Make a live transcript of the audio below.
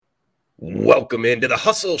Welcome into the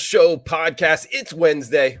Hustle Show podcast. It's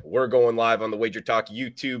Wednesday. We're going live on the Wager Talk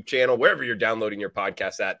YouTube channel, wherever you're downloading your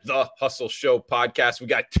podcast at. The Hustle Show podcast. We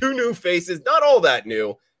got two new faces, not all that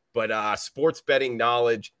new, but sports betting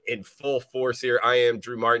knowledge in full force here. I am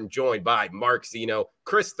Drew Martin, joined by Mark Zeno,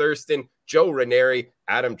 Chris Thurston, Joe Ranieri,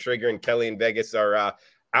 Adam Trigger, and Kelly in Vegas are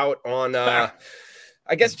out on, I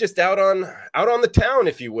guess, just out on the town,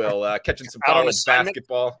 if you will, catching some college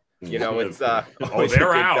basketball. You know, it's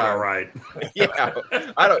they're out, all right. Yeah,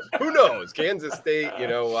 who knows? Kansas State,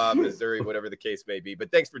 Missouri, whatever the case may be.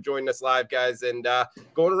 But thanks for joining us live, guys, and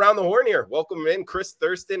going around the horn here. Welcome in, Chris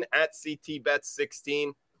Thurston at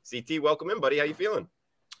CTBets16. CT, welcome in, buddy. How you feeling?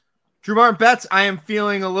 Drew Martin Bets, I am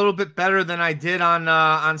feeling a little bit better than I did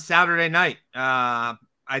on Saturday night. I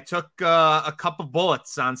took a couple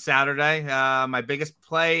bullets on Saturday. My biggest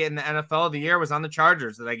play in the NFL of the year was on the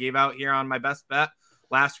Chargers that I gave out here on my best bet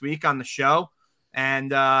last week on the show,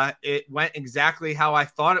 and it went exactly how I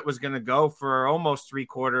thought it was going to go for almost three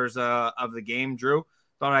quarters of the game. Drew,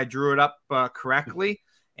 thought I drew it up correctly,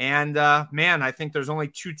 and man, I think there's only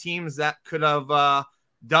two teams that could have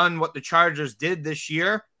done what the Chargers did this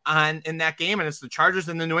year in that game, and it's the Chargers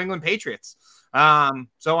and the New England Patriots.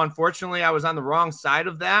 So unfortunately, I was on the wrong side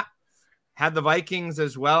of that. Had the Vikings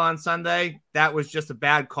as well on Sunday. That was just a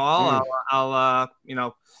bad call.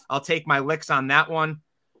 I'll take my licks on that one.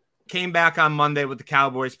 Came back on Monday with the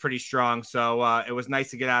Cowboys pretty strong. So it was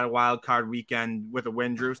nice to get out of wild card weekend with a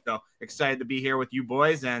win, Drew. So excited to be here with you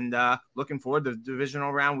boys and looking forward to the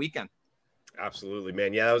divisional round weekend. Absolutely,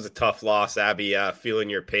 man. Yeah, that was a tough loss, Abby. Feeling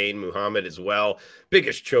your pain, Muhammad as well.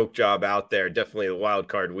 Biggest choke job out there. Definitely the wild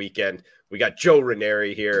card weekend. We got Joe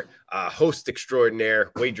Ranieri here, host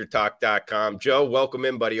extraordinaire, wagertalk.com. Joe, welcome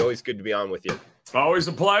in, buddy. Always good to be on with you. Always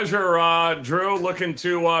a pleasure, Drew. Looking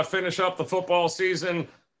to finish up the football season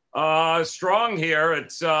strong here.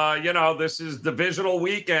 It's, this is divisional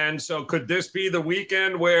weekend. So could this be the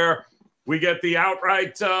weekend where we get the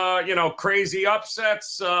outright, crazy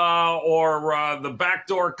upsets or the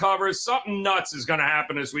backdoor covers? Something nuts is going to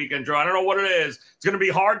happen this weekend, Drew. I don't know what it is. It's going to be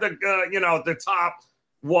hard to, to top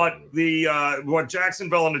what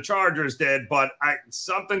Jacksonville and the Chargers did, but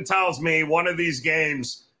something tells me one of these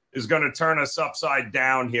games is going to turn us upside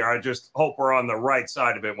down here. I just hope we're on the right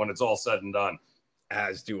side of it when it's all said and done.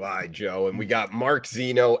 As do I, Joe. And we got Mark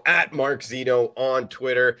Zeno at Mark Zeno on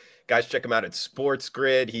Twitter. Guys, check him out at Sports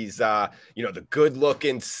Grid. He's, the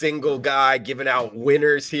good-looking single guy giving out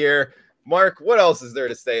winners here. Mark, what else is there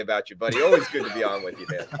to say about you, buddy? Always good to be on with you,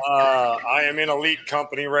 man. I am in elite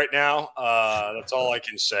company right now. That's all I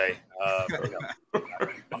can say.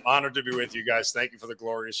 I'm honored to be with you guys. Thank you for the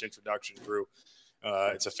glorious introduction, Drew.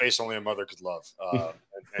 It's a face only a mother could love,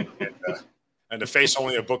 and a face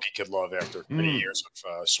only a bookie could love after many years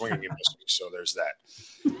of swinging and missing. So there's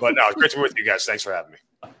that. But no, it's great to be with you guys. Thanks for having me.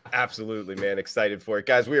 Absolutely, man. Excited for it.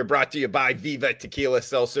 Guys, we are brought to you by Viva Tequila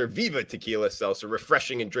Seltzer. Viva Tequila Seltzer,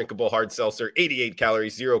 refreshing and drinkable hard seltzer, 88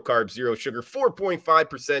 calories, 0 carbs, 0 sugar, 4.5%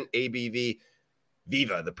 ABV.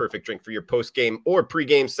 Viva, the perfect drink for your post-game or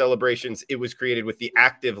pre-game celebrations. It was created with the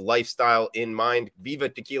active lifestyle in mind.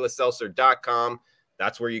 VivaTequilaSeltzer.com.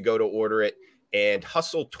 That's where you go to order it. And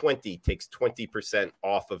Hustle 20 takes 20%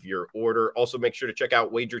 off of your order. Also, make sure to check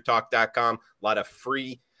out WagerTalk.com. A lot of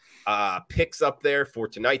free picks up there for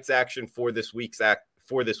tonight's action, for this week's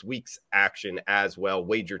action as well.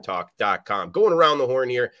 WagerTalk.com. Going around the horn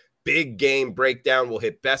here. Big game breakdown. We'll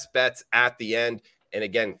hit best bets at the end. And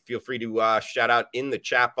again, feel free to shout out in the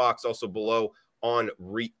chat box, also below on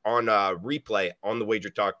replay on the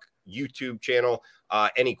Wager Talk YouTube channel.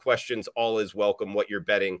 Any questions, all is welcome. What you're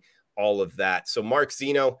betting, all of that. So, Mark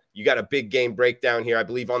Zeno, you got a big game breakdown here, I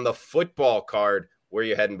believe, on the football card. Where are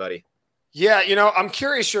you heading, buddy? Yeah, I'm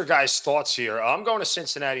curious your guys' thoughts here. I'm going to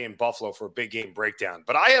Cincinnati and Buffalo for a big game breakdown.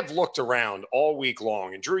 But I have looked around all week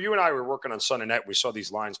long. And, Drew, you and I were working on Sunday night. We saw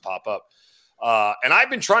these lines pop up. And I've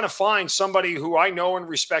been trying to find somebody who I know and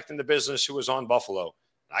respect in the business who is on Buffalo.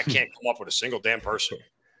 I can't come up with a single damn person.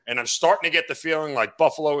 And I'm starting to get the feeling like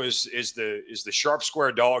Buffalo is the sharp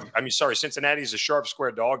square dog. Cincinnati is a sharp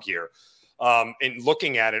square dog here. And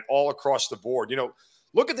looking at it all across the board,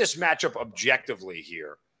 look at this matchup objectively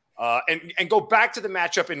here. And go back to the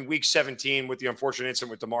matchup in week 17 with the unfortunate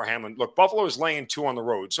incident with DeMar Hamlin. Look, Buffalo is laying 2 on the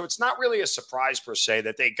road. So it's not really a surprise per se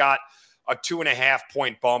that they got a 2.5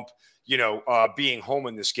 point bump, being home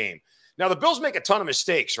in this game. Now, the Bills make a ton of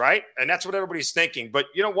mistakes, right? And that's what everybody's thinking. But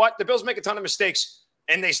you know what? The Bills make a ton of mistakes,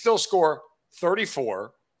 and they still score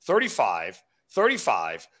 34, 35,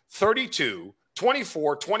 35, 32,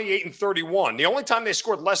 24, 28, and 31. The only time they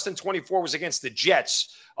scored less than 24 was against the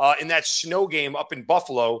Jets in that snow game up in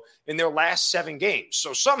Buffalo in their last 7 games.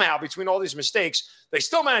 So somehow, between all these mistakes, they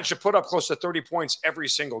still managed to put up close to 30 points every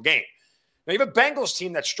single game. Now, you have a Bengals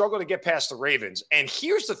team that struggled to get past the Ravens. And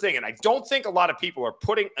here's the thing, and I don't think a lot of people are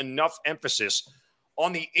putting enough emphasis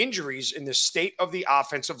on the injuries in the state of the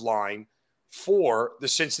offensive line for the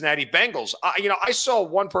Cincinnati Bengals. I saw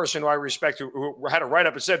one person who I respect who had a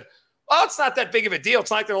write-up and said, oh, it's not that big of a deal. It's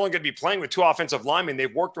not like they're only going to be playing with 2 offensive linemen.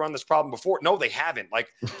 They've worked around this problem before. No, they haven't. Like,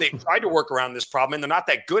 they tried to work around this problem, and they're not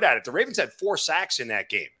that good at it. The Ravens had 4 sacks in that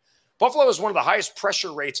game. Buffalo is one of the highest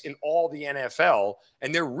pressure rates in all the NFL,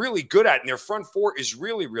 and they're really good at it, and their front 4 is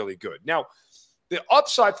really, really good. Now, the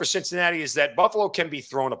upside for Cincinnati is that Buffalo can be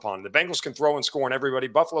thrown upon. The Bengals can throw and score on everybody.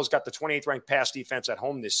 Buffalo's got the 28th ranked pass defense at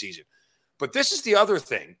home this season. But this is the other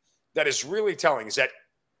thing that is really telling, is that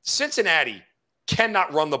Cincinnati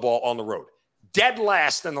cannot run the ball on the road. Dead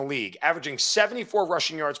last in the league, averaging 74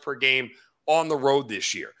 rushing yards per game on the road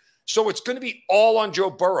this year. So it's going to be all on Joe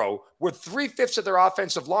Burrow, with 3/5 of their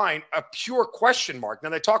offensive line a pure question mark. Now,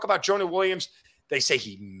 they talk about Jonah Williams. They say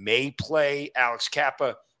he may play. Alex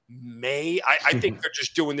Kappa may. I think they're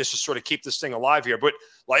just doing this to sort of keep this thing alive here. But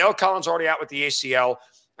La'el Collins already out with the ACL,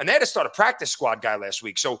 and they had to start a practice squad guy last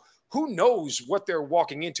week. So who knows what they're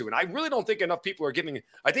walking into? And I really don't think enough people are giving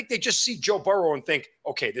 – I think they just see Joe Burrow and think,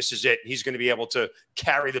 okay, this is it. He's going to be able to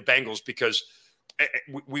carry the Bengals because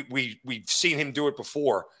we've seen him do it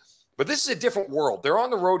before. But this is a different world. They're on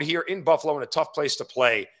the road here in Buffalo in a tough place to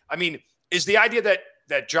play. I mean, is the idea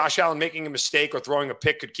that Josh Allen making a mistake or throwing a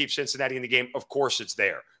pick could keep Cincinnati in the game? Of course it's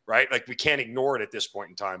there, right? Like, we can't ignore it at this point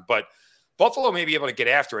in time. But Buffalo may be able to get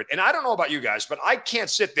after it. And I don't know about you guys, but I can't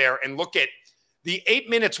sit there and look at the 8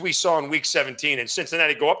 minutes we saw in Week 17 and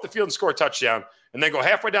Cincinnati go up the field and score a touchdown and then go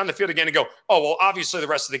halfway down the field again and go, oh, well, obviously the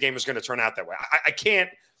rest of the game is going to turn out that way. I can't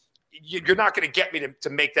 – you're not going to get me to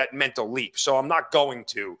make that mental leap. So I'm not going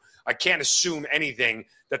to. I can't assume anything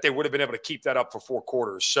that they would have been able to keep that up for 4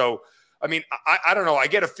 quarters. So, I mean, I don't know. I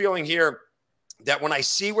get a feeling here that when I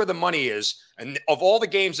see where the money is, and of all the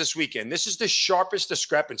games this weekend, this is the sharpest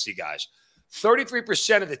discrepancy, guys.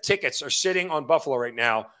 33% of the tickets are sitting on Buffalo right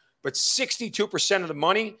now, but 62% of the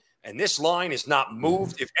money, and this line is not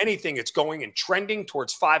moved. If anything, it's going and trending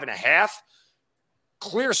towards 5.5.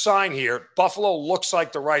 Clear sign here. Buffalo looks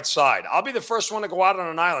like the right side. I'll be the first one to go out on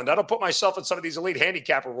an island. I don't put myself in some of these elite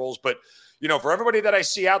handicapper roles, but, for everybody that I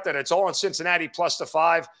see out there, it's all on Cincinnati plus the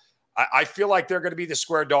 5. I feel like they're going to be the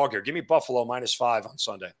square dog here. Give me Buffalo -5 on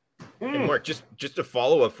Sunday. And Mark, just a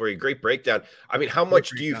follow up for you. Great breakdown. I mean, how much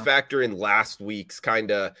do you factor in last week's kind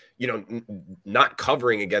of, not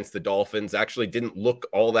covering against the Dolphins? Actually didn't look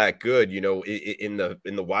all that good, in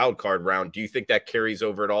the wild card round. Do you think that carries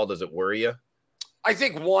over at all? Does it worry you? I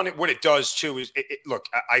think what it does too is look,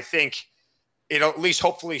 I think it'll at least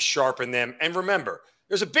hopefully sharpen them. And remember,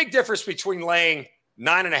 there's a big difference between laying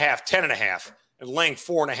 9.5, 10.5 and laying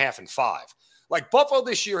 4.5 and 5. Like, Buffalo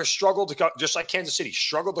this year has struggled to just like Kansas City,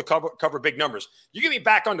 struggled to cover big numbers. You get me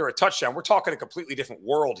back under a touchdown, we're talking a completely different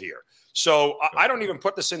world here. So I don't even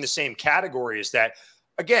put this in the same category as that.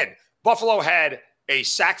 Again, Buffalo had a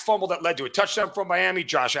sack fumble that led to a touchdown from Miami.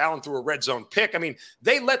 Josh Allen threw a red zone pick. I mean,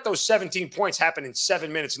 they let those 17 points happen in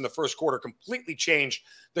 7 minutes in the first quarter, completely changed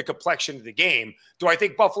the complexion of the game. Do I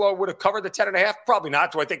think Buffalo would have covered the 10.5? Probably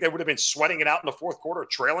not. Do I think they would have been sweating it out in the fourth quarter,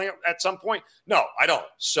 trailing it at some point? No, I don't.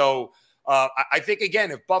 So I think,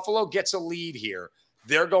 again, if Buffalo gets a lead here,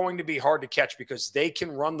 they're going to be hard to catch because they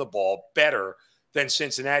can run the ball better than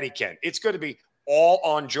Cincinnati can. It's going to be all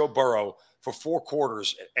on Joe Burrow for 4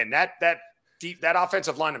 quarters. And that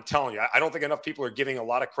offensive line, I'm telling you, I don't think enough people are giving a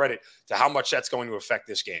lot of credit to how much that's going to affect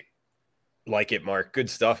this game. Like it, Mark. Good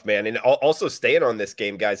stuff, man. And also staying on this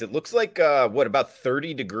game, guys, it looks like, about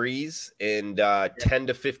 30 degrees and 10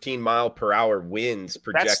 to 15 mile per hour winds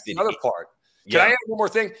projected. That's the other part. Can I add one more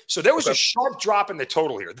thing? So there was a sharp drop in the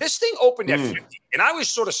total here. This thing opened at 50, and I was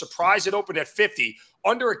sort of surprised it opened at 50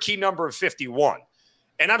 under a key number of 51.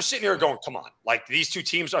 And I'm sitting here going, come on. Like, these two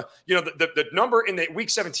teams are, the number in the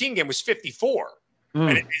Week 17 game was 54.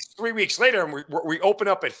 And it's 3 weeks later, and we open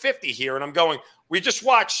up at 50 here. And I'm going, we just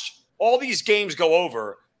watched all these games go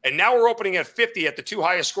over, and now we're opening at 50 at the 2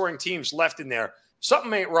 highest scoring teams left in there.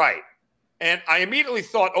 Something ain't right. And I immediately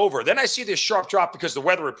thought over. Then I see this sharp drop because the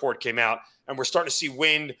weather report came out, and we're starting to see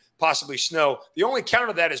wind, possibly snow. The only counter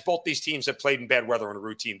to that is both these teams have played in bad weather on a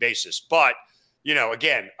routine basis. But,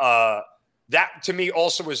 again, that to me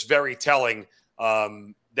also is very telling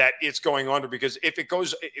that it's going under, because if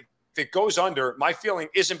it goes under, my feeling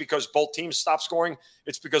isn't because both teams stop scoring.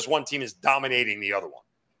 It's because one team is dominating the other one.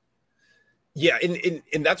 Yeah,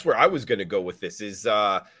 and that's where I was going to go with this is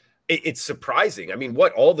it's surprising. I mean,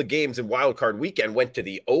 all the games in Wild Card Weekend went to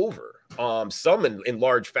the over. Some in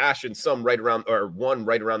large fashion, some right around or one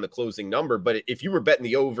right around the closing number. But if you were betting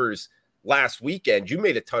the overs last weekend, you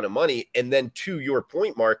made a ton of money. And then to your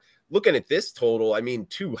point, Mark, looking at this total, I mean,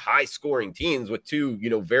 two high scoring teams with two,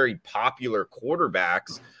 very popular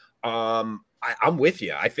quarterbacks. I'm with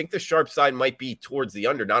you. I think the sharp side might be towards the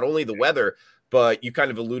under, not only the weather, but you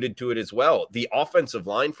kind of alluded to it as well. The offensive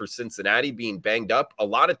line for Cincinnati being banged up a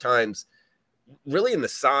lot of times, really in the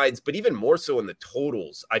sides, but even more so in the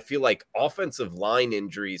totals. I feel like offensive line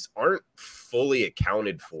injuries aren't fully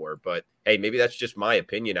accounted for, but hey, maybe that's just my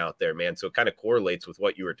opinion out there, man. So it kind of correlates with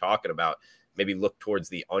what you were talking about. Maybe look towards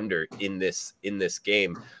the under in this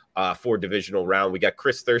game for divisional round. We got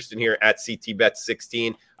Chris Thurston here at CT Bet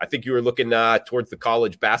 16. I think you were looking towards the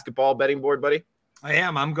college basketball betting board, buddy. I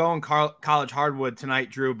am. I'm going college hardwood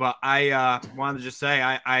tonight, Drew, but I wanted to just say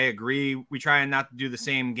I agree. We try not to do the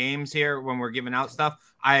same games here when we're giving out stuff.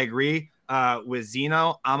 I agree with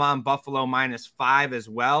Zeno. I'm on Buffalo -5 as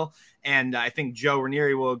well. And I think Joe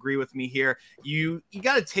Ranieri will agree with me here. You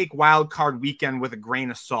got to take Wild Card Weekend with a grain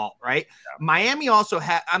of salt, right? Yeah. Miami also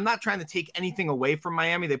had – I'm not trying to take anything away from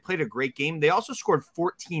Miami. They played a great game. They also scored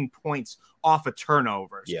 14 points off of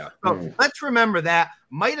turnovers. Yeah. So let's remember that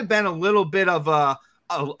might have been a little bit of a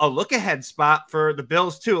look-ahead spot for the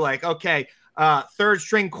Bills too. Like, okay,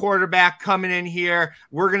 third-string quarterback coming in here.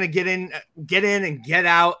 We're going to get in and get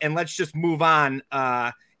out, and let's just move on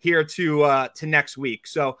here to next week.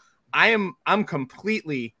 So I'm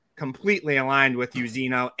completely aligned with you,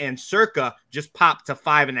 Zeno, and Circa just popped to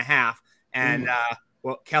 5.5. And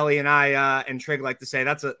well, Kelly and I and Trig like to say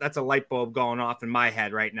that's a light bulb going off in my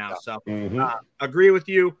head right now. So agree with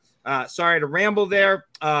you. Sorry to ramble there.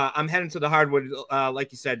 I'm heading to the hardwood,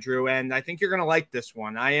 like you said, Drew, and I think you're going to like this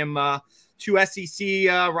one. I am two SEC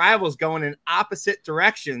rivals going in opposite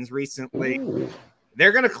directions recently. Ooh.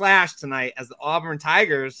 They're going to clash tonight as the Auburn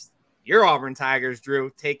Tigers, your Auburn Tigers, Drew,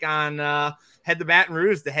 take on head to Baton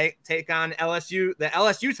Rouge to take on LSU, the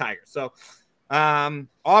LSU Tigers. So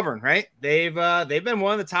Auburn, right? They've been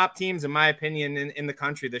one of the top teams, in my opinion, in the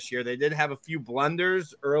country this year. They did have a few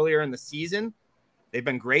blunders earlier in the season. They've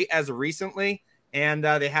been great as of recently, and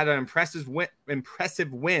they had an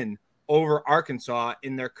impressive win over Arkansas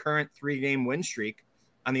in their current 3-game win streak.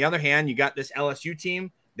 On the other hand, you got this LSU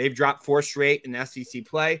team. They've dropped 4 straight in SEC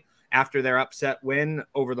play after their upset win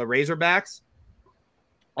over the Razorbacks.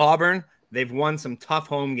 Auburn, they've won some tough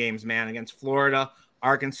home games, man, against Florida,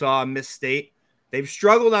 Arkansas, Miss State. They've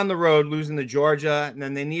struggled on the road, losing to Georgia, and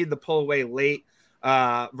then they needed to pull away late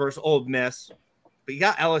versus Ole Miss. But you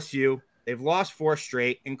got LSU. They've lost 4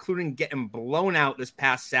 straight, including getting blown out this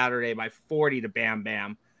past Saturday by 40 to Bam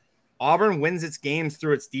Bam. Auburn wins its games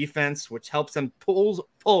through its defense, which helps them pull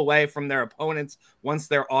away from their opponents once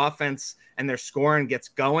their offense and their scoring gets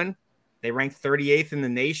going. They rank 38th in the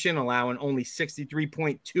nation, allowing only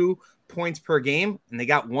 63.2 points per game, and they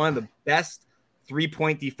got one of the best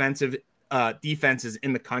 3-point defenses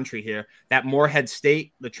in the country here. That Morehead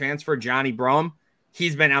State, the transfer Johnny Brougham,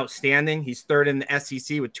 he's been outstanding. He's 3rd in the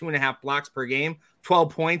SEC with 2.5 blocks per game, 12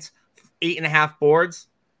 points, 8.5 boards.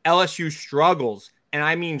 LSU struggles, and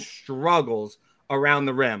I mean struggles around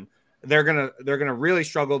the rim. They're gonna really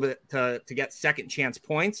struggle to get second chance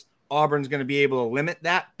points. Auburn's going to be able to limit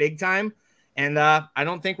that big time, and I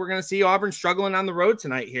don't think we're going to see Auburn struggling on the road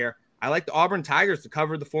tonight here. I like the Auburn Tigers to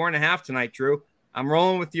cover the 4.5 tonight, Drew. I'm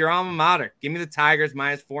rolling with your alma mater. Give me the Tigers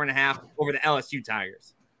 -4.5 over the LSU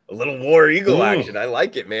Tigers. A little War Eagle action. I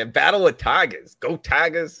like it, man. Battle of Tigers. Go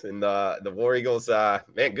Tigers. And the War Eagles,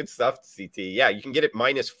 man, good stuff, CT. Yeah, you can get it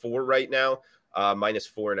 -4 right now,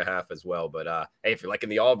 -4.5 as well. But, hey, if you're liking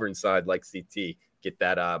the Auburn side like CT, get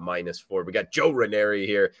that -4. We got Joe Ranieri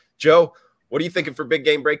here. Joe, what are you thinking for big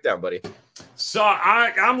game breakdown, buddy? So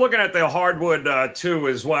I'm looking at the hardwood too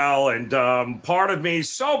as well, and part of me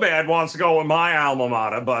so bad wants to go with my alma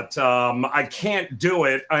mater, but I can't do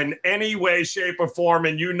it in any way, shape, or form.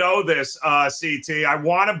 And you know this, CT. I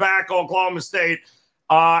want to back Oklahoma State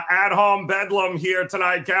at home Bedlam here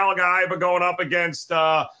tonight. Galagaiba going up against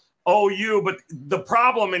OU, but the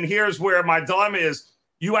problem, and here's where my dilemma is.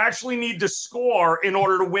 You actually need to score in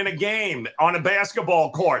order to win a game on a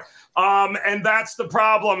basketball court. And that's the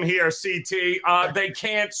problem here, CT. They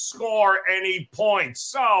can't score any points.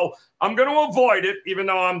 So I'm going to avoid it, even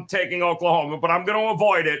though I'm taking Oklahoma, but I'm going to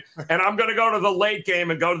avoid it. And I'm going to go to the late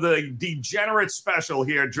game and go to the degenerate special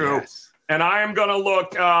here, Drew. Yes. And I am going to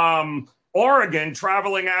look Oregon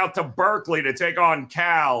traveling out to Berkeley to take on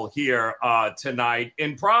Cal here tonight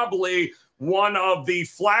in probably one of the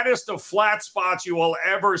flattest of flat spots you will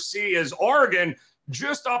ever see is Oregon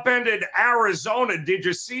just upended Arizona. Did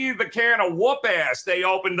you see the can of whoop ass they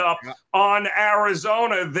opened up on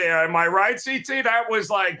Arizona there? Am I right, CT? That was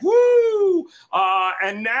like, woo!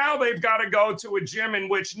 And now they've got to go to a gym in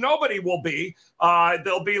which nobody will be.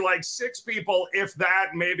 There'll be like 6 people, if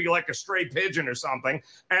that, maybe like a stray pigeon or something.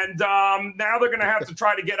 And now they're going to have to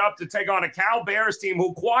try to get up to take on a Cal Bears team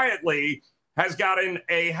who quietly has gotten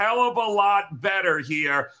a hell of a lot better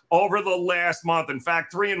here over the last month. In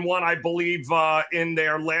fact, 3-1, I believe, in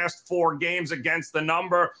their last 4 games against the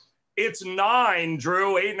number. It's 9,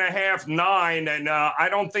 Drew, 8.5, 9. And I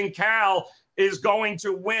don't think Cal is going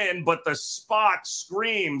to win, but the spot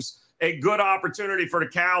screams a good opportunity for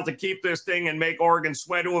the Cal to keep this thing and make Oregon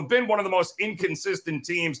sweat, who have been one of the most inconsistent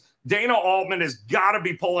teams. Dana Altman has got to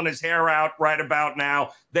be pulling his hair out right about now.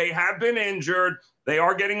 They have been injured. They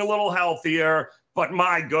are getting a little healthier, but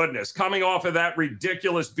my goodness, coming off of that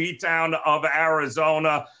ridiculous beatdown of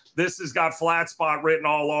Arizona, this has got flat spot written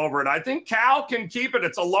all over it. I think Cal can keep it.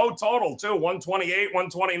 It's a low total, too, 128,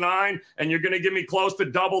 129, and you're going to give me close to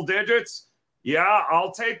double digits? Yeah,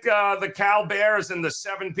 I'll take the Cal Bears and the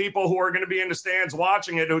 7 people who are going to be in the stands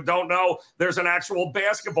watching it who don't know there's an actual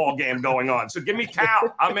basketball game going on. So give me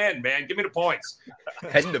Cal. I'm in, man. Give me the points.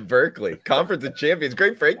 Heading to Berkeley. Conference of Champions.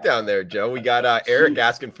 Great breakdown there, Joe. We got Eric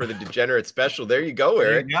asking for the degenerate special. There you go,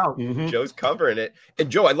 Eric. There you go. Mm-hmm. Joe's covering it.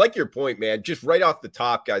 And Joe, I like your point, man. Just right off the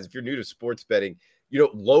top, guys, if you're new to sports betting,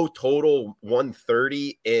 low total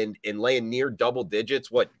 130 and laying near double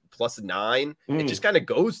digits, plus 9, it just kind of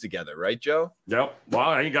goes together, right, Joe? Yep.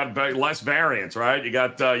 Well, you got less variance, right? You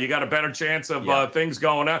got a better chance of things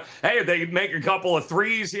going up. Hey, they make a couple of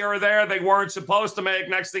threes here or there they weren't supposed to make.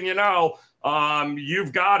 Next thing you know,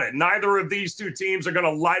 you've got it. Neither of these 2 teams are going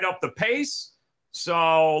to light up the pace.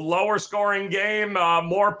 So lower scoring game,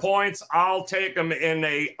 more points. I'll take them in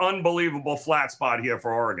a unbelievable flat spot here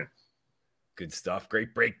for Oregon. Good stuff.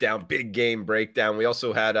 Great breakdown. Big game breakdown. We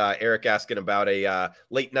also had Eric asking about a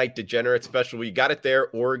late night degenerate special. You got it there.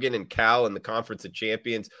 Oregon and Cal in the Conference of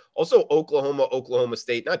Champions. Also Oklahoma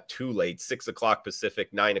State. Not too late. 6 o'clock Pacific,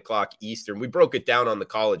 9 o'clock Eastern. We broke it down on the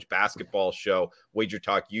college basketball show, Wager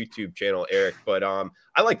Talk YouTube channel, Eric. But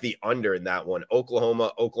I like the under in that one.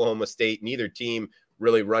 Oklahoma State. Neither team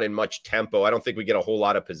really running much tempo. I don't think we get a whole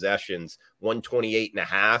lot of possessions.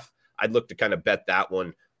 128.5. I'd look to kind of bet that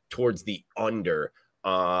one towards the under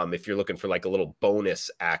if you're looking for like a little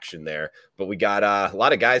bonus action there. But we got a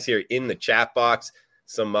lot of guys here in the chat box.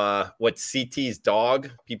 Some CT's dog,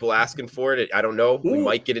 people asking for it. I don't know. We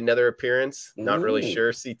might get another appearance. Not really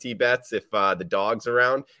sure, CT bets, if the dog's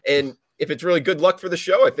around. And if it's really good luck for the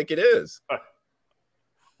show, I think it is.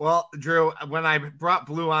 Well, Drew, when I brought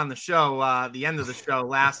Blue on the show, the end of the show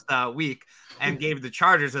last week, and gave the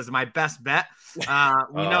Chargers as my best bet, we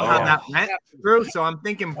know how that went, Drew. So I'm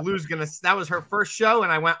thinking Blue's going to – that was her first show,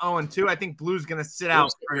 and I went 0-2. I think Blue's going to sit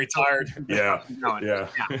out. Retired. Yeah.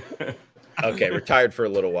 Okay, retired for a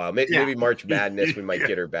little while. Maybe March Madness, we might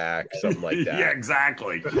get her back, something like that. Yeah,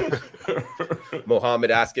 exactly.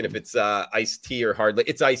 Mohammed asking if it's iced tea or hard.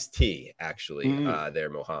 It's iced tea, actually, there,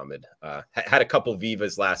 Mohammed. Had a couple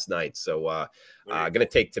Vivas last night, so going to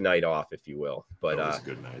take tonight off, if you will. But that was a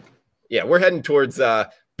good night. Yeah, we're heading towards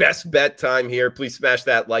best bet time here. Please smash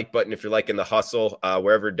that like button if you're liking The Hustle,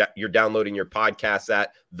 wherever you're downloading your podcasts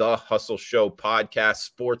at. The Hustle Show podcast,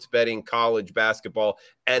 sports betting, college basketball,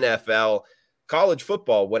 NFL, college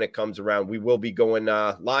football when it comes around. We will be going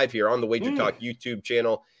live here on the Wager Talk YouTube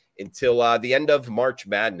channel until the end of March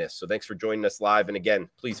Madness. So thanks for joining us live. And again,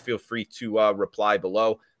 please feel free to reply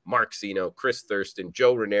below. Mark Zeno, Chris Thurston,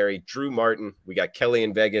 Joe Ranieri, Drew Martin. We got Kelly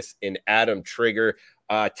in Vegas and Adam Trigger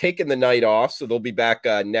taking the night off, so they'll be back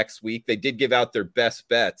next week. They did give out their best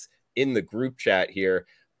bets in the group chat here.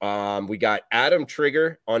 We got Adam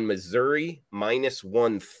Trigger on Missouri minus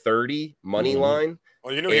 130 money line.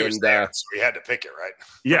 Well, you knew he was there, so we had to pick it, right?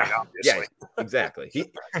 Yeah, obviously. Yeah, exactly.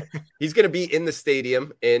 He's going to be in the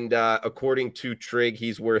stadium, and according to Trig,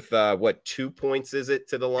 he's worth 2 points? Is it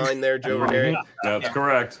to the line there, Joe Ranieri? That's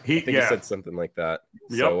correct. I think he said something like that.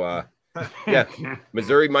 Yep. So, yeah,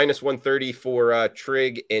 Missouri minus 130 for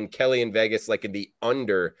Trig, and Kelly in Vegas like in the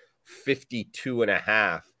under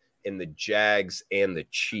 52.5 in the Jags and the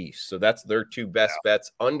Chiefs. So that's their 2 best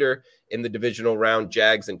bets. Under in the divisional round,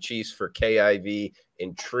 Jags and Chiefs for KIV,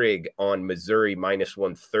 and Trig on Missouri minus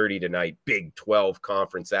 130 tonight. Big 12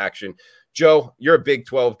 conference action. Joe, you're a Big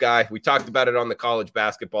 12 guy. We talked about it on the college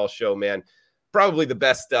basketball show, man. Probably the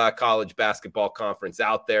best college basketball conference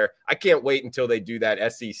out there. I can't wait until they do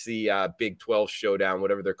that SEC Big 12 showdown,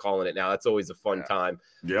 whatever they're calling it now. That's always a fun time.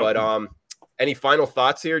 Yep. But Any final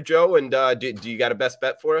thoughts here, Joe? And do you got a best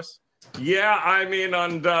bet for us? Yeah, I mean,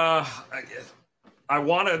 and I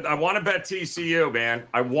want to bet TCU, man.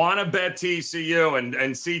 I want to bet TCU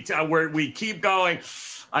and see where we keep going.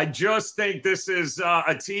 I just think this is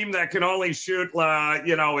a team that can only shoot,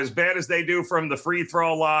 as bad as they do from the free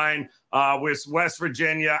throw line with West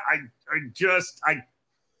Virginia. The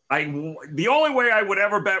only way I would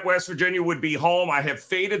ever bet West Virginia would be home. I have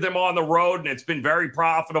faded them on the road, and it's been very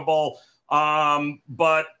profitable.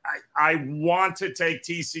 But I want to take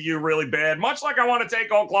TCU really bad, much like I want to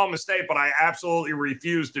take Oklahoma State, but I absolutely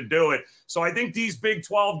refuse to do it. So I think these Big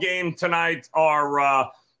 12 games tonight are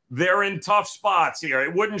they're in tough spots here.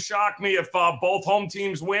 It wouldn't shock me if both home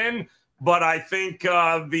teams win, but I think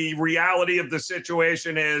the reality of the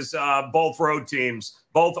situation is both road teams,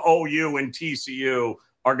 both OU and TCU,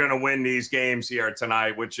 are going to win these games here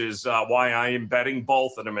tonight, which is why I am betting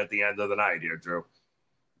both of them at the end of the night here, Drew.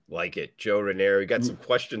 Like it. Joe Ranieri. We got some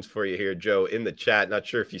questions for you here, Joe, in the chat. Not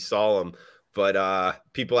sure if you saw them, but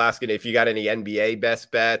people asking if you got any NBA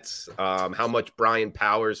best bets, how much Brian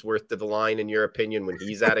Powers worth to the line, in your opinion, when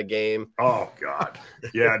he's at a game. Oh, God.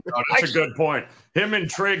 Yeah, no, that's a good point. Him and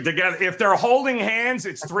Trigg together, if they're holding hands,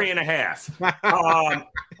 it's 3.5.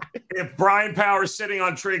 If Brian Powers sitting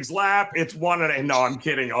on Trigg's lap, it's 1.5. No, I'm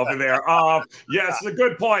kidding over there. Yes, it's a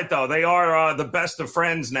good point, though. They are the best of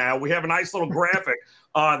friends now. We have a nice little graphic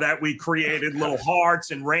that we created, little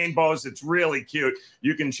hearts and rainbows. It's really cute.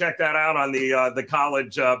 You can check that out on the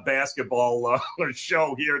college basketball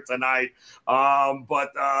show here tonight. But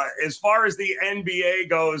as far as the NBA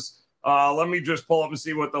goes, let me just pull up and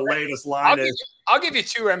see what the latest line is. I'll give you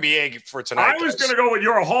 2 NBA for tonight. I was going to go with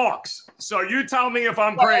your Hawks. So you tell me if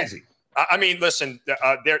I'm crazy. I mean, listen,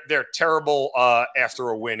 they're terrible after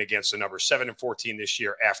a win against the number 7-14 this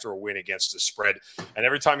year after a win against the spread. And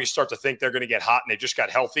every time you start to think they're going to get hot, and they just got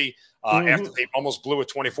healthy after they almost blew a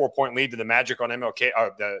 24-point lead to the Magic on MLK,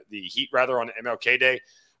 the Heat rather on MLK Day.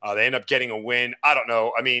 They end up getting a win. I don't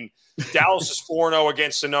know. I mean, Dallas is 4-0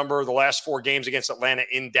 against the number. The last 4 games against Atlanta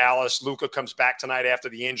in Dallas. Luka comes back tonight after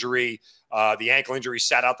the injury. The ankle injury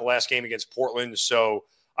sat out the last game against Portland. So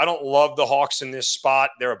I don't love the Hawks in this spot.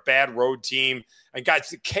 They're a bad road team. And guys,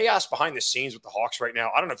 the chaos behind the scenes with the Hawks right now,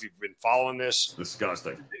 I don't know if you've been following this.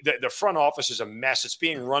 Disgusting. The front office is a mess. It's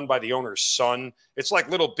being run by the owner's son. It's like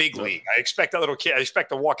little big league. I expect that little kid, I expect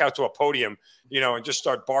to walk out to a podium, and just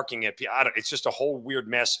start barking at people. It's just a whole weird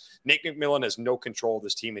mess. Nate McMillan has no control of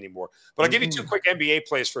this team anymore. But I'll give you 2 quick NBA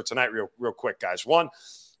plays for tonight real quick, guys. One,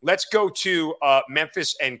 let's go to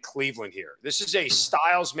Memphis and Cleveland here. This is a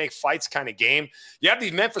styles make fights kind of game. You have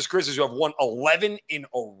these Memphis Grizzlies who have won 11 in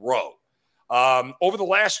a row. Over the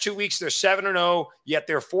last 2 weeks, they're 7-0, yet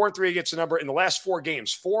they're 4-3 against the number. In the last 4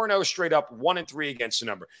 games, 4-0 straight up, 1-3 against the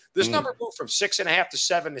number. This number moved from 6.5 to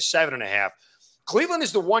 7 to 7.5. Cleveland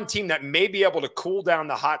is the one team that may be able to cool down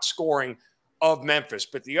the hot scoring of Memphis.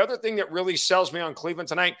 But the other thing that really sells me on Cleveland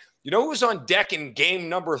tonight, you know who's on deck in game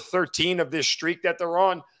number 13 of this streak that they're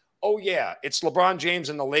on? Oh, yeah, it's LeBron James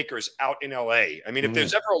and the Lakers out in L.A. I mean, if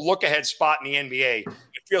there's ever a look-ahead spot in the NBA,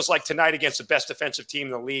 it feels like tonight against the best defensive team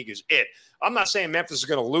in the league is it. I'm not saying Memphis is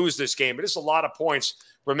going to lose this game, but it's a lot of points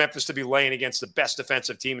for Memphis to be laying against the best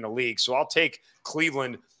defensive team in the league. So I'll take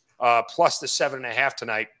Cleveland plus the 7.5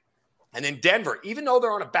 tonight. And then Denver, even though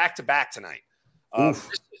they're on a back-to-back tonight,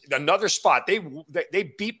 another spot. They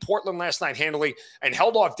beat Portland last night handily and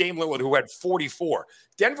held off Dame Lillard, who had 44.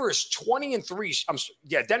 Denver is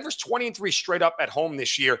 20-3. Denver's 20-3 straight up at home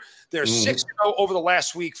this year. They're 6-0 over the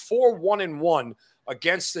last week, 4-1-1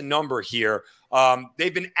 against the number here.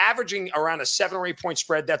 They've been averaging around a 7 or 8 point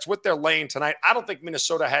spread. That's what they're laying tonight. I don't think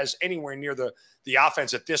Minnesota has anywhere near the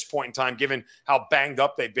offense at this point in time, given how banged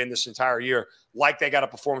up they've been this entire year. Like they got a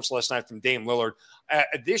performance last night from Dame Lillard.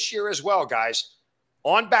 This year as well, guys,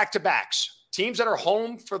 on back-to-backs, teams that are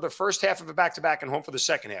home for the first half of a back-to-back and home for the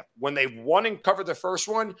second half. When they won and covered the first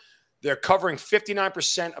one, they're covering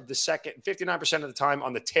 59% of the second, 59% of the time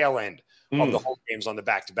on the tail end of the home games on the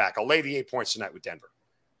back-to-back. I'll lay the 8 points tonight with Denver.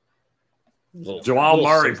 Jamal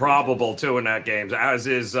Murray probable, too, in that game, as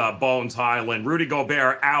is Bones Highland. Rudy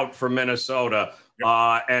Gobert out for Minnesota.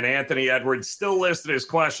 And Anthony Edwards still listed as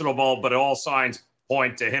questionable, but all signs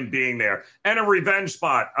point to him being there. And a revenge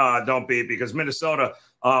spot, don't be, because Minnesota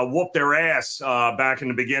whooped their ass back in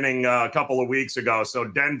the beginning a couple of weeks ago. So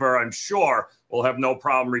Denver, I'm sure, will have no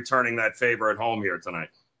problem returning that favor at home here tonight.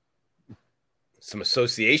 Some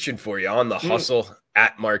association for you on the hustle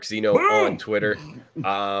at Mark Zeno on Twitter.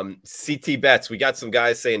 CT bets. We got some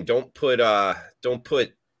guys saying don't put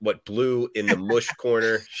what Blue in the mush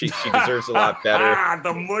corner. She deserves a lot better.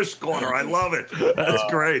 The mush corner. I love it. That's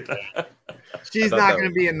great. She's not going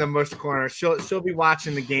to be in the mush corner. She'll be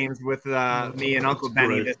watching the games with me and Uncle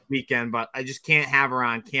Benny this weekend, but I just can't have her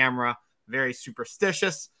on camera. Very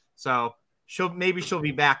superstitious. So she'll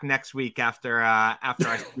be back next week after I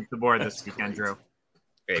sweep the board this weekend, Drew.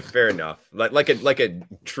 Okay, fair enough. Like a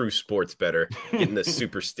true sports bettor, getting the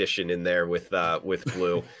superstition in there with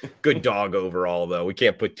Blue. Good dog overall, though. We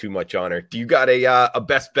can't put too much on her. Do you got a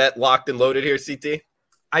best bet locked and loaded here, CT?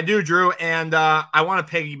 I do, Drew, and I want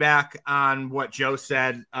to piggyback on what Joe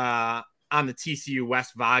said on the TCU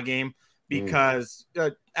West VA game because,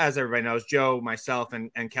 as everybody knows, Joe, myself,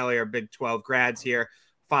 and Kelly are Big 12 grads here,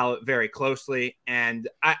 follow it very closely, and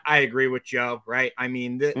I agree with Joe, right? I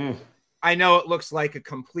mean, I know it looks like a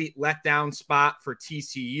complete letdown spot for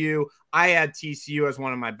TCU. I had TCU as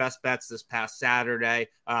one of my best bets this past Saturday,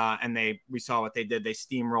 and we saw what they did. They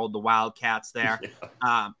steamrolled the Wildcats there.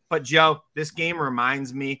 Yeah. But, Joe, this game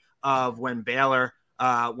reminds me of when Baylor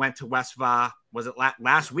went to West Va. Was it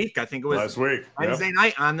last week? I think it was last week. Wednesday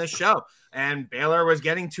night on this show. And Baylor was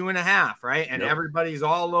getting 2.5, right? And everybody's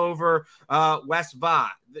all over West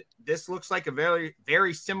Va. This looks like a very,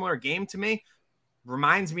 very similar game to me.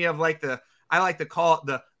 Reminds me of I like to call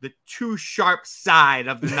it the too sharp side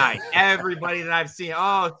of the night. Everybody that I've seen,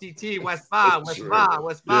 CT, West Va.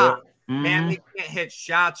 Yeah. Man, they can't hit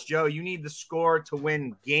shots, Joe. You need the score to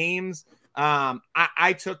win games.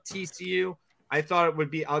 I took TCU. I thought it would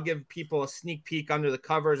be, I'll give people a sneak peek under the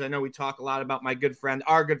covers. I know we talk a lot about our good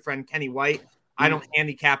friend, Kenny White. I don't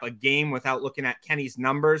handicap a game without looking at Kenny's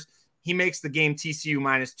numbers. He makes the game TCU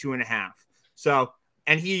minus 2.5. So,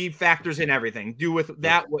 and he factors in everything. Do with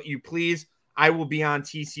that what you please. I will be on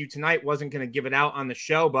TCU tonight. Wasn't going to give it out on the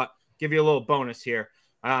show, but give you a little bonus here.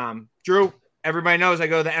 Drew, everybody knows I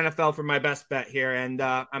go to the NFL for my best bet here, and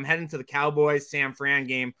I'm heading to the Cowboys-San Fran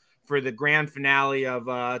game for the grand finale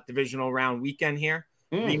of divisional round weekend here.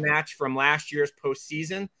 Rematch from last year's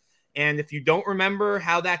postseason. And if you don't remember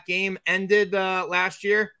how that game ended last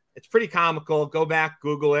year, it's pretty comical. Go back,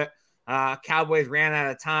 Google it. Cowboys ran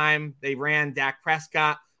out of time. They ran Dak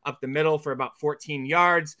Prescott up the middle for about 14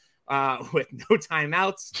 yards with no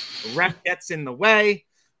timeouts. The ref gets in the way.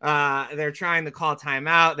 They're trying to call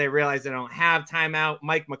timeout. They realize they don't have timeout.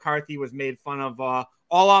 Mike McCarthy was made fun of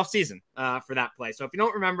all off season for that play. So if you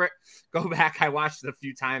don't remember it, go back. I watched it a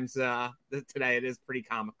few times today. It is pretty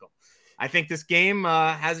comical. I think this game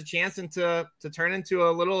has a chance to turn into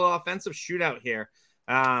a little offensive shootout here.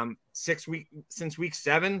 Since week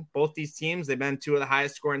 7, both these teams, they've been two of the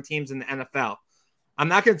highest scoring teams in the NFL. I'm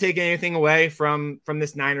not going to take anything away from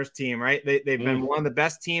this Niners team, right? They've been one of the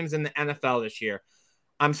best teams in the NFL this year.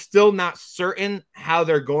 I'm still not certain how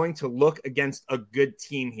they're going to look against a good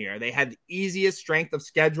team here. They had the easiest strength of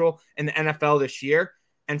schedule in the NFL this year.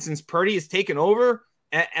 And since Purdy has taken over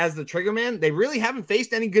as the trigger man, they really haven't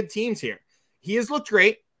faced any good teams here. He has looked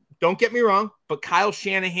great. Don't get me wrong, but Kyle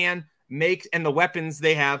Shanahan and the weapons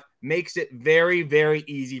they have makes it very, very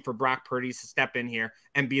easy for Brock Purdy to step in here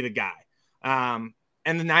and be the guy.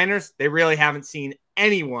 And the Niners, they really haven't seen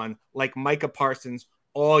anyone like Micah Parsons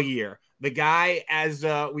all year. The guy, as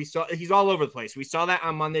we saw, he's all over the place. We saw that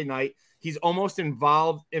on Monday night. He's almost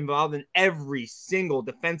involved in every single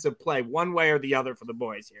defensive play, one way or the other for the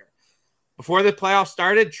boys here. Before the playoffs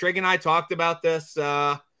started, Trig and I talked about this.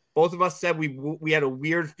 Both of us said we had a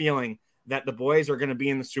weird feeling that the boys are going to be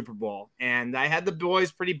in the Super Bowl. And I had the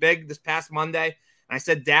boys pretty big this past Monday. And I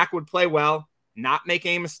said Dak would play well, not make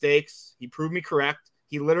any mistakes. He proved me correct.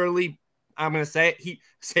 He literally, I'm going to say it,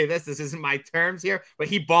 this isn't my terms here, but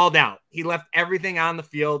he balled out. He left everything on the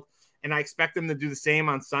field, and I expect him to do the same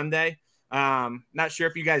on Sunday. Not sure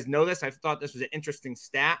if you guys know this. I thought this was an interesting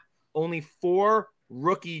stat. Only 4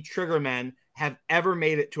 rookie triggermen have ever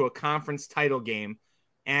made it to a conference title game.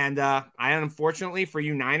 And unfortunately for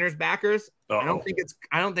you Niners backers, I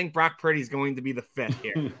don't think Brock Purdy is going to be the fit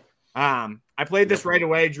here. I played this right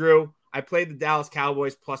away, Drew. I played the Dallas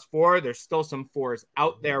Cowboys +4. There's still some 4s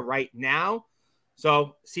out there right now.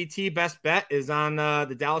 So CT best bet is on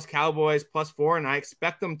the Dallas Cowboys +4, and I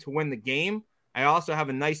expect them to win the game. I also have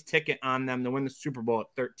a nice ticket on them to win the Super Bowl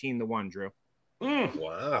at 13-1, Drew.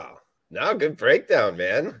 Wow. No, good breakdown,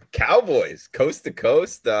 man. Cowboys, coast to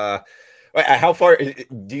coast. How far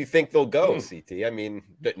do you think they'll go, CT? I mean,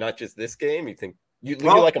 not just this game. You think you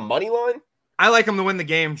like a money line? I like them to win the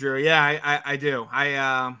game, Drew. Yeah, I do.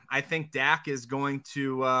 I think Dak is going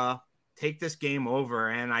to take this game over,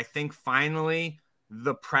 and I think finally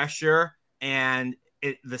the pressure and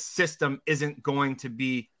the system isn't going to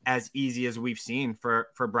be as easy as we've seen for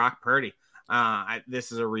Brock Purdy.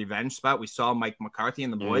 This is a revenge spot. We saw Mike McCarthy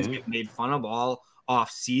and the boys get made fun of all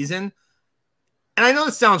off season. And I know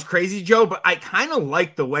this sounds crazy, Joe, but I kind of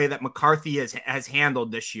like the way that McCarthy has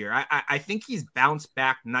handled this year. I think he's bounced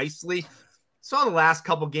back nicely. Saw the last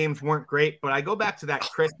couple games weren't great, but I go back to that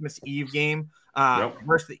Christmas Eve game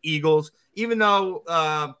versus the Eagles. Even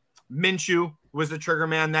though Minshew was the trigger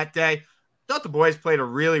man that day, thought the boys played a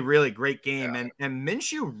really, really great game. And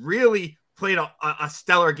Minshew really played a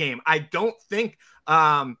stellar game. I don't think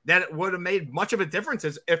that it would have made much of a difference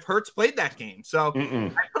if Hurts played that game. So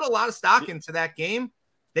I put a lot of stock into that game.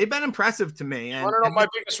 They've been impressive to me. And, I don't know. My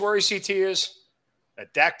biggest worry, CT, is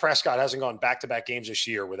that Dak Prescott hasn't gone back-to-back games this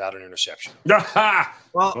year without an interception.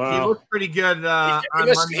 Well, he looked pretty good on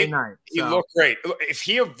Monday night. He looked great. If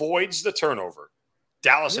he avoids the turnover,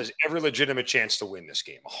 Dallas has every legitimate chance to win this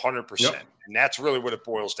game, 100%. And that's really what it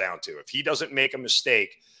boils down to. If he doesn't make a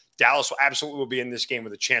mistake, Dallas absolutely will be in this game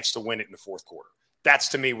with a chance to win it in the fourth quarter. That's,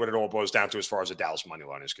 to me, what it all boils down to as far as the Dallas money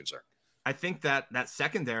line is concerned. I think that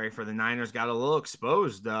secondary for the Niners got a little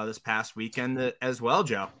exposed this past weekend as well,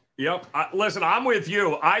 Joe. Yep. Listen, I'm with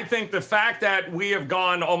you. I think the fact that we have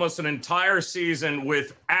gone almost an entire season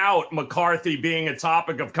without McCarthy being a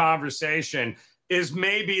topic of conversation is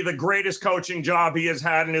maybe the greatest coaching job he has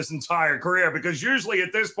had in his entire career. Because usually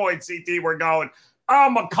at this point, CT, we're going,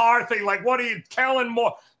 oh, McCarthy, like, what are you telling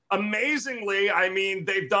more? Amazingly, I mean,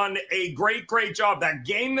 they've done a great, great job. That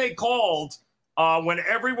game they called when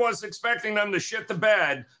everyone's expecting them to shit the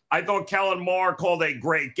bed, I thought Kellen Moore called a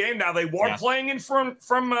great game. Now, they weren't playing in front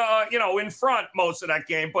most of that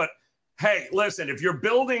game. But, hey, listen, if you're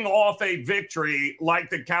building off a victory like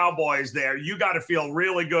the Cowboys there, you got to feel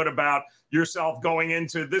really good about yourself going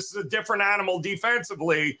into this. Is a different animal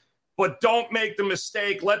defensively. But don't make the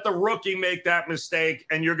mistake. Let the rookie make that mistake,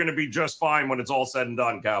 and you're going to be just fine when it's all said and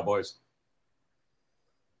done, Cowboys.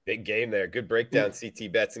 Big game there. Good breakdown,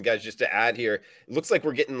 CT Bets. And guys, just to add here, it looks like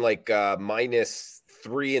we're getting like minus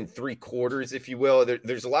 3 3/4, if you will.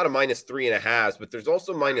 There's a lot of minus 3.5s, but there's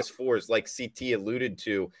also minus 4s, like CT alluded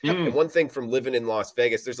to. And one thing from living in Las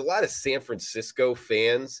Vegas, there's a lot of San Francisco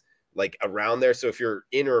fans like around there. So if you're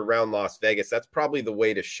in or around Las Vegas, that's probably the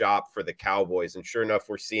way to shop for the Cowboys. And sure enough,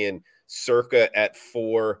 we're seeing Circa at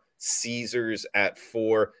 4, Caesars at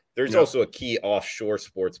 4. There's also a key offshore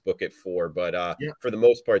sports book at 4, but for the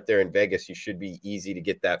most part there in Vegas, you should be easy to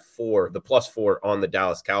get that 4, the +4 on the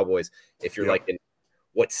Dallas Cowboys if you're like in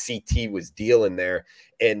what CT was dealing there.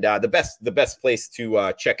 And the best place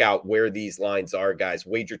to check out where these lines are, guys,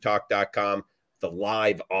 wagertalk.com. The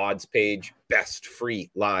live odds page, best free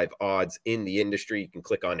live odds in the industry. You can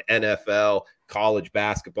click on NFL, college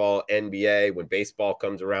basketball, NBA. When baseball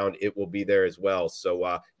comes around, it will be there as well.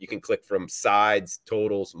 So you can click from sides,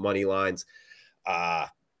 totals, money lines, live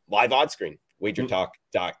odds screen,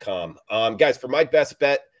 wagertalk.com. Guys, for my best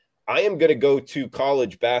bet, I am going to go to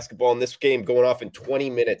college basketball in this game going off in 20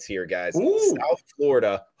 minutes here, guys. South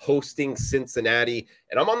Florida hosting Cincinnati,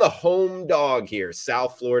 and I'm on the home dog here,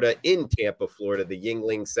 South Florida in Tampa, Florida, the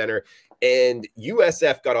Yuengling Center. And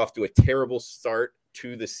USF got off to a terrible start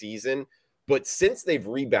to the season, but since they've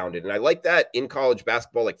rebounded, and I like that in college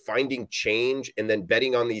basketball, like finding change and then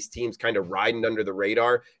betting on these teams kind of riding under the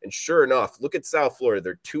radar. And sure enough, look at South Florida.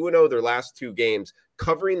 They're 2-0 their last 2 games,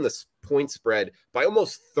 covering the point spread by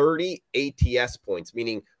almost 30 ATS points,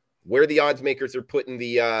 meaning where the odds makers are putting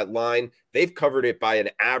the line, they've covered it by an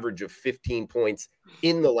average of 15 points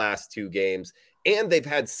in the last 2 games. And they've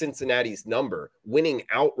had Cincinnati's number, winning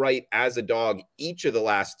outright as a dog each of the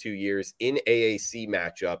last 2 years in AAC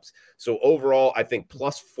matchups. So overall, I think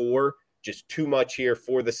 +4, just too much here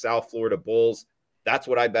for the South Florida Bulls. That's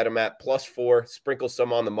what I bet them at, +4, sprinkle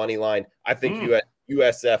some on the money line. I think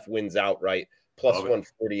USF wins outright,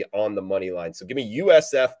 +140 on the money line. So give me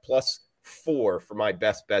USF +4 for my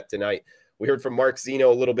best bet tonight. We heard from Mark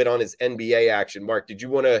Zeno a little bit on his NBA action. Mark, did you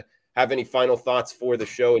want to have any final thoughts for the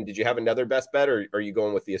show? And did you have another best bet, or are you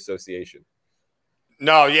going with the association?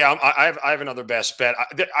 No, I have another best bet.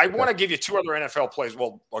 I want to give you 2 other NFL plays.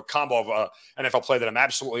 Well, a combo of NFL play that I'm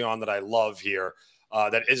absolutely on that I love here.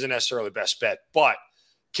 That isn't necessarily best bet, but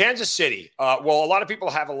Kansas City. A lot of people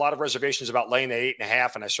have a lot of reservations about laying the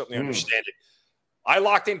 8.5, and I certainly understand it. I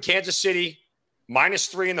locked in Kansas City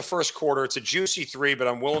 -3 in the first quarter. It's a juicy 3, but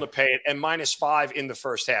I'm willing to pay it. And -5 in the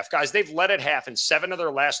first half. Guys, they've led at half in 7 of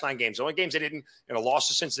their last 9 games. The only games they didn't in a loss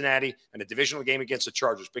to Cincinnati and a divisional game against the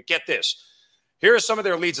Chargers. But get this. Here are some of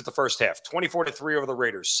their leads at the first half. 24-3 over the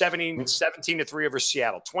Raiders, 17-3 over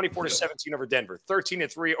Seattle, 24-17 over Denver,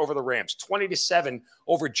 13-3 over the Rams, 20-7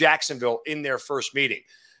 over Jacksonville in their first meeting.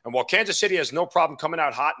 And while Kansas City has no problem coming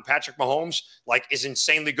out hot, and Patrick Mahomes is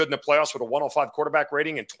insanely good in the playoffs with a 105 quarterback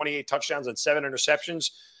rating and 28 touchdowns and 7 interceptions,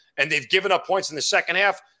 and they've given up points in the second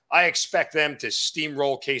half, I expect them to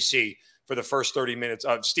steamroll KC for the first 30 minutes,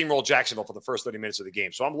 steamroll Jacksonville for the first 30 minutes of the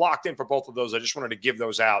game. So I'm locked in for both of those. I just wanted to give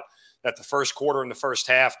those out, that the first quarter and the first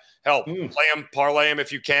half, play them, parlay them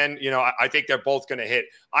if you can. I think they're both going to hit.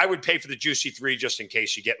 I would pay for the juicy 3 just in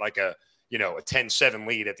case you get like a 10-7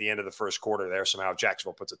 lead at the end of the first quarter there. Somehow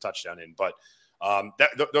Jacksonville puts a touchdown in. But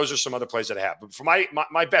those are some other plays that I have. But for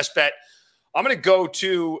my best bet, I'm going to go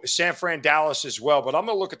to San Fran, Dallas as well. But I'm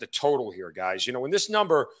going to look at the total here, guys. When this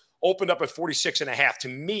number opened up at 46.5, to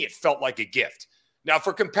me, it felt like a gift. Now,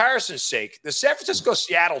 for comparison's sake, the San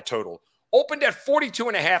Francisco-Seattle total opened at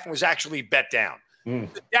 42.5 and was actually bet down.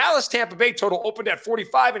 The Dallas-Tampa Bay total opened at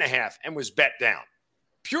 45.5 and was bet down.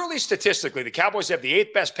 Purely statistically, the Cowboys have the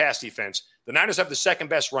 8th best pass defense. The Niners have the 2nd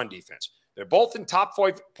best run defense. They're both in top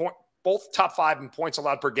 5 in points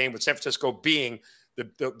allowed per game, with San Francisco being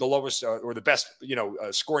the lowest or the best,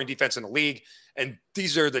 scoring defense in the league. And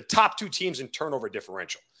these are the top 2 teams in turnover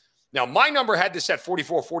differential. Now, my number had this at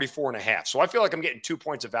 44.5. So I feel like I'm getting 2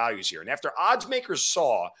 points of values here. And after odds makers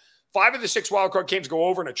saw 5 of the 6 wildcard games go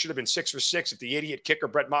over, and it should have been 6 for 6 if the idiot kicker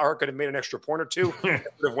Brett Maher could have made an extra point or 2, it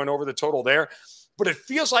would have went over the total there. But it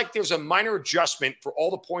feels like there's a minor adjustment for all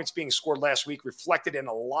the points being scored last week reflected in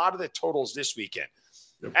a lot of the totals this weekend.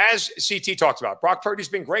 Yep. As CT talked about, Brock Purdy's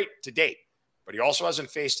been great to date, but he also hasn't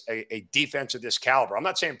faced a defense of this caliber. I'm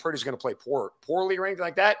not saying Purdy's going to play poorly or anything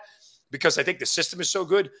like that, because I think the system is so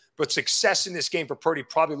good, but success in this game for Purdy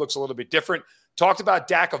probably looks a little bit different. Talked about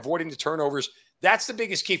Dak avoiding the turnovers. That's the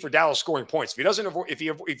biggest key for Dallas scoring points. If he doesn't avoid, if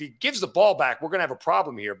he gives the ball back, we're going to have a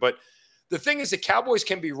problem here. But the thing is, the Cowboys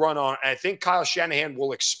can be run on, and I think Kyle Shanahan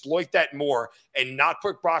will exploit that more and not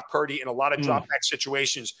put Brock Purdy in a lot of drop-back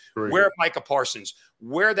situations where Micah Parsons,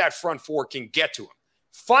 where that front 4 can get to him.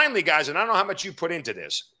 Finally, guys, and I don't know how much you put into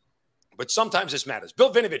this, but sometimes this matters.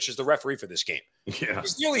 Bill Vinovich is the referee for this game. Yeah.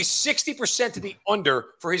 He's nearly 60% to the under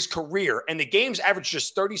for his career, and the game's average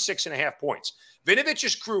just 36.5 points.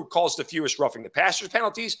 Vinovich's crew calls the fewest roughing the passers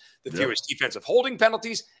penalties, the fewest defensive holding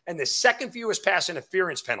penalties, and the second fewest pass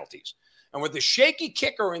interference penalties. And with the shaky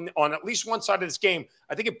kicker on at least one side of this game,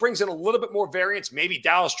 I think it brings in a little bit more variance. Maybe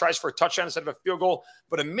Dallas tries for a touchdown instead of a field goal,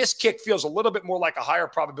 but a missed kick feels a little bit more like a higher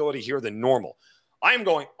probability here than normal. I am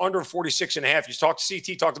going under 46.5.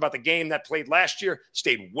 CT talked about the game that played last year,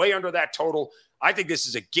 stayed way under that total. I think this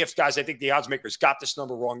is a gift, guys. I think the odds makers got this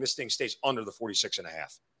number wrong. This thing stays under the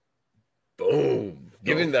 46.5. Boom.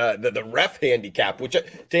 Given the ref handicap, which,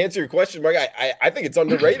 to answer your question, Mark, I think it's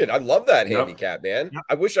underrated. I love that handicap, man. Yep.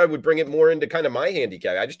 I wish I would bring it more into kind of my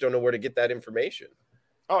handicap. I just don't know where to get that information.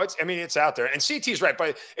 Oh, it's out there. And CT's right.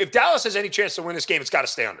 But if Dallas has any chance to win this game, it's got to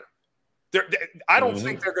stay under. I don't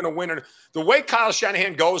think they're going to win. The way Kyle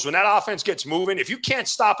Shanahan goes, when that offense gets moving, if you can't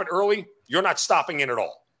stop it early, you're not stopping it at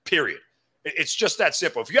all, period. It's just that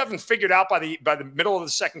simple. If you haven't figured out by the middle of the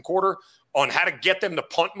second quarter on how to get them to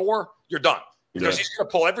punt more, you're done. Because he's going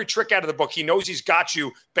to pull every trick out of the book. He knows he's got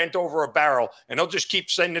you bent over a barrel, and he'll just keep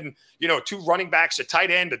sending, 2 running backs, a tight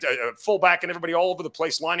end, a fullback, and everybody all over the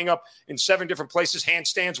place, lining up in 7 different places,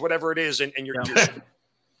 handstands, whatever it is, and you're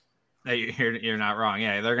You're not wrong.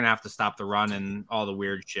 Yeah, they're going to have to stop the run and all the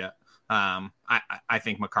weird shit. I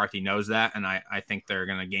think McCarthy knows that, and I think they're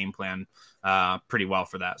going to game plan pretty well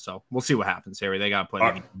for that. So we'll see what happens, Harry. They got to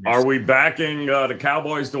play. Are we backing the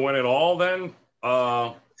Cowboys to win it all then?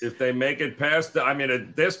 If they make it past,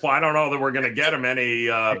 at this point, I don't know that we're going to get them any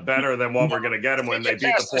better than what we're going to get them when they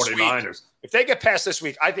beat the 49ers. If they get past this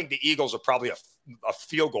week, I think the Eagles are probably a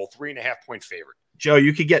field goal, 3.5-point favorite. Joe,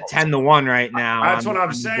 you could get 10-1 right now. That's what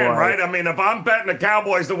I'm saying, right? If I'm betting the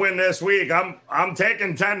Cowboys to win this week, I'm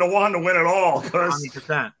taking 10-1 to win it all, because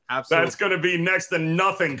 100%. Absolutely. That's going to be next to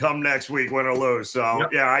nothing come next week, win or lose. So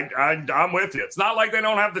I'm with you. It's not like they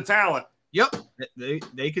don't have the talent. Yep,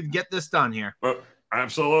 they could get this done here.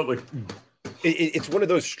 Absolutely. It's one of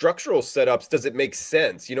those structural setups. Does it make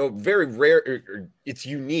sense? Very rare. It's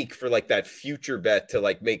unique for like that future bet to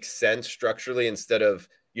like make sense structurally instead of,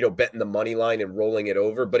 betting the money line and rolling it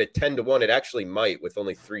over. But at 10-1, it actually might with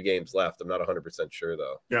only 3 games left. I'm not 100% sure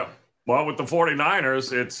though. Yeah. Well, with the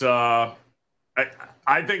 49ers, it's I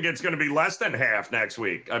think it's going to be less than half next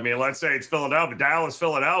week. Let's say it's Philadelphia, Dallas,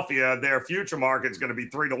 Philadelphia. Their future market's going to be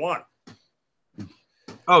 3-1.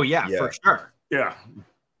 Oh yeah, for sure. Yeah.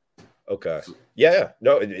 Okay. Yeah.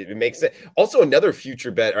 No, it makes sense. Also, another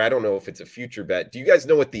future bet, or I don't know if it's a future bet. Do you guys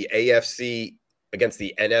know what the AFC against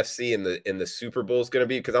the NFC in the Super Bowl is going to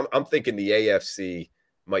be? Because I'm thinking the AFC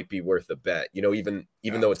might be worth a bet. Even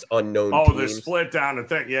though it's unknown. Oh, the split down the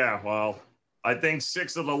thing. Yeah. Well, I think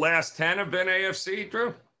 6 of the last 10 have been AFC.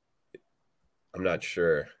 Drew. I'm not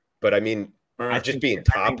sure, but just being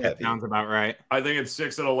top heavy sounds about right. I think it's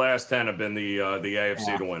 6 of the last 10 have been the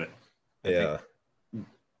AFC to win it. Yeah.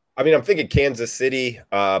 I mean, I'm thinking Kansas City,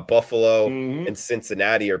 Buffalo, and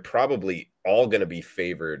Cincinnati are probably all going to be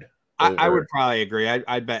favored. I would probably agree.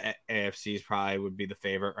 I'd bet AFC's probably would be the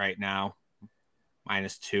favorite right now.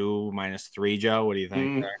 -2, -3, Joe. What do you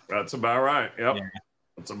think? That's about right. Yep. Yeah.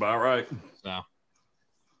 That's about right. So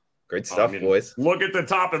great stuff, boys. Look at the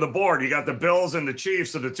top of the board. You got the Bills and the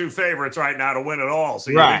Chiefs are the two favorites right now to win it all.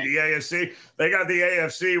 So you think the AFC, they got the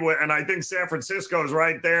AFC, and I think San Francisco is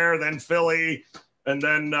right there, then Philly, and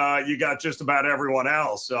then you got just about everyone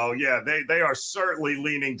else. So, yeah, they are certainly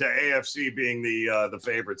leaning to AFC being the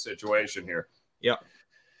favorite situation here. Yep.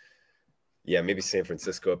 Yeah, maybe San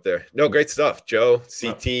Francisco up there. No, great stuff. Joe,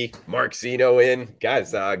 CT, Mark Zeno in.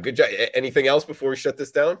 Guys, good job. Anything else before we shut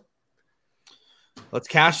this down? Let's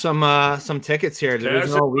cash some tickets here.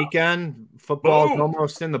 Divisional weekend. Football's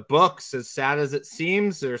almost in the books, as sad as it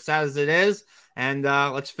seems or sad as it is. And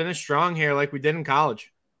let's finish strong here like we did in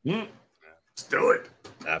college. Let's do it.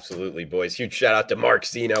 Absolutely, boys. Huge shout out to Mark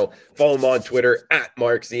Zeno. Follow him on Twitter at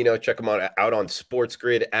Mark Zeno. Check him out on Sports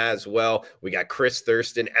Grid as well. We got Chris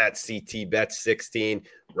Thurston at CTBet16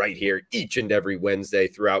 right here each and every Wednesday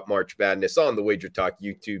throughout March Madness on the Wager Talk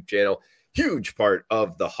YouTube channel. Huge part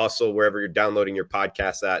of The Hustle, wherever you're downloading your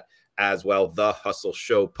podcasts at as well. The Hustle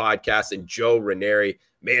Show podcast. And Joe Ranieri,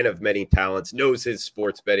 man of many talents, knows his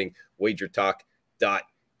sports betting, wagertalk.com.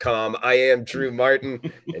 I am Drew Martin.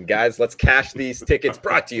 And guys, let's cash these tickets.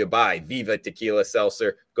 Brought to you by Viva Tequila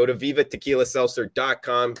Seltzer. Go to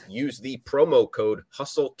vivatequilaseltzer.com. Use the promo code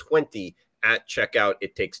HUSTLE20 at checkout.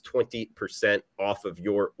 It takes 20% off of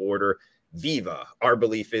your order. Viva. Our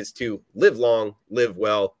belief is to live long, live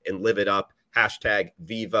well, and live it up. Hashtag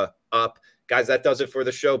Viva Up. Guys, that does it for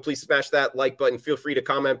the show. Please smash that like button. Feel free to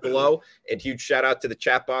comment below. And huge shout out to the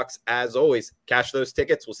chat box. As always, cash those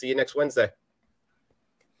tickets. We'll see you next Wednesday.